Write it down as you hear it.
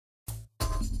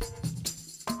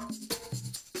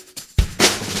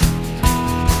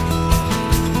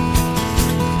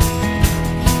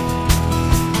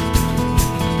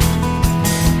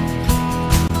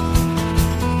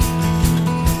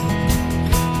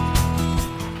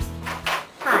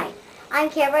I'm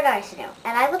Cameron Arsenault,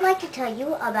 and I would like to tell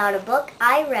you about a book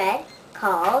I read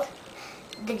called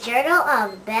The Journal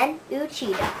of Ben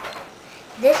Uchida.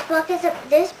 This book is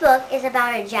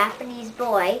about a Japanese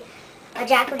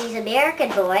American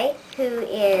boy who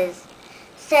is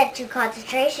sent to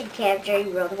concentration camp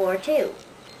during World War II.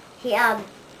 He then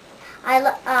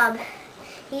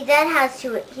has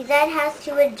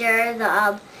to endure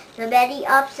the many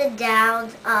ups and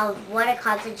downs of what a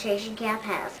concentration camp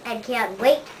has, and can't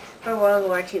wait for World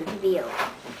War II to be over.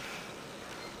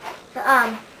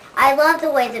 I love the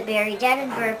way that Barry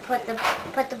Denenberg put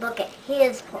the book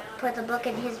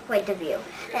in his point of view.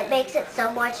 It makes it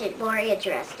so much more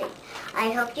interesting. I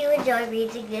hope you enjoy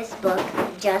reading this book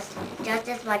just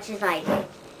as much as I did.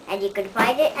 And you can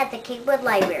find it at the Kingwood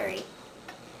Library.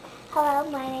 Hello,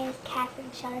 my name is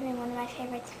Catherine Sheldon, and one of my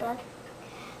favorite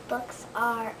books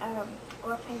are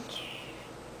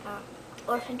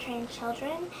Orphan Trained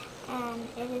Children, and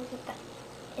it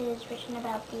is written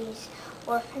about these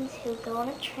orphans who go on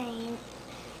a train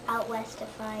out west to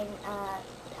find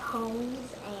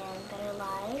homes and better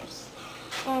lives.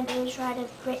 And it was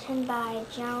written by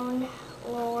Joan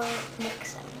Lord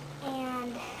Nixon.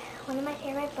 And one of my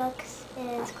favorite books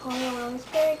is Colonial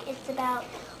Williamsburg. It's about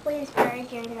Williamsburg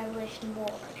during the Revolutionary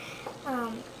War.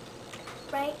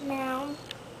 Right now,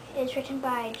 it's written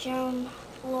by Joan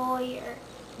Lawyer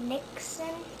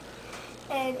Nixon,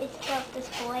 and it's about this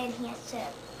boy, and he has to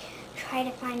try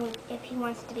to find if he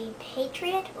wants to be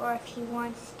patriot or if he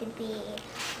wants to be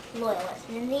loyalist.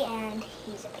 And in the end,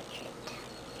 he's a patriot.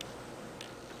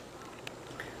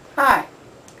 Hi,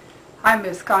 I'm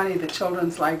Miss Connie, the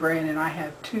children's librarian, and I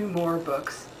have two more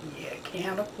books you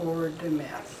can't afford to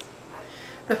miss.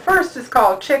 The first is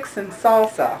called Chicks and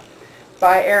Salsa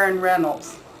by Aaron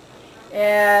Reynolds.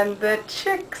 And the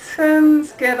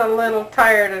chickens get a little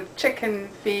tired of chicken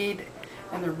feed,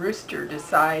 and the rooster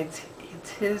decides it's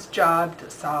his job to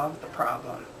solve the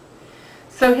problem.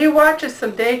 So he watches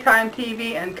some daytime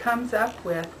TV and comes up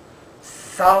with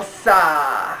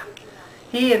salsa.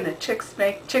 He and the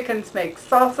chickens make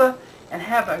salsa and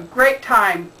have a great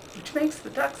time, which makes the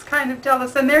ducks kind of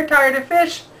jealous, and they're tired of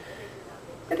fish.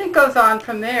 And it goes on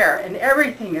from there, and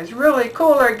everything is really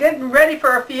cool. They're getting ready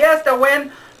for a fiesta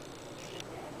when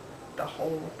the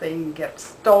whole thing gets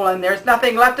stolen. There's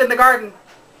nothing left in the garden.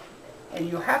 And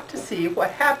you have to see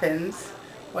what happens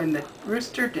when the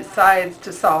rooster decides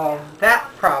to solve that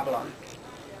problem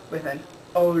with an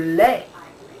ole and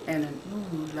an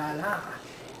ooh la la.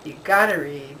 You gotta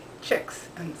read Chicks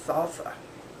and Salsa.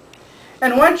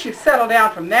 And once you settle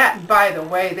down from that, and by the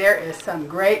way, there is some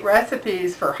great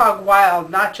recipes for hog wild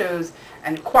nachos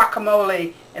and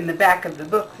guacamole in the back of the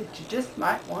book that you just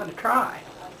might want to try.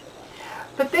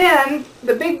 But then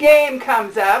the big game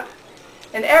comes up,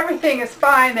 and everything is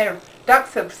fine. The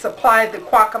ducks have supplied the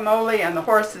guacamole, and the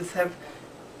horses have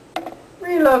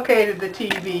relocated the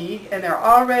TV, and they're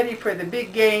all ready for the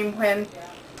big game when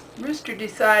Rooster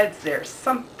decides there's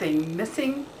something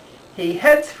missing. He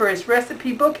heads for his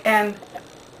recipe book and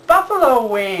buffalo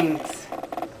wings.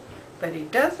 But he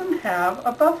doesn't have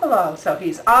a buffalo, so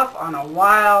he's off on a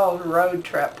wild road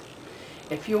trip.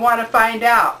 If you want to find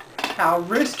out how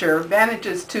Rooster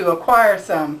manages to acquire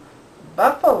some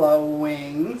buffalo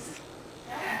wings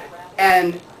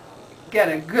and get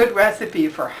a good recipe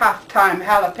for half-time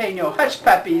jalapeno hush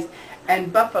puppies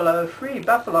and free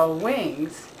buffalo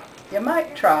wings, you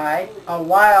might try A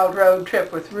Wild Road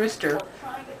Trip with Rooster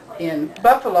in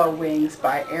Buffalo Wings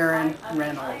by Aaron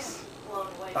Reynolds.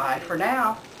 Bye for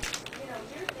now.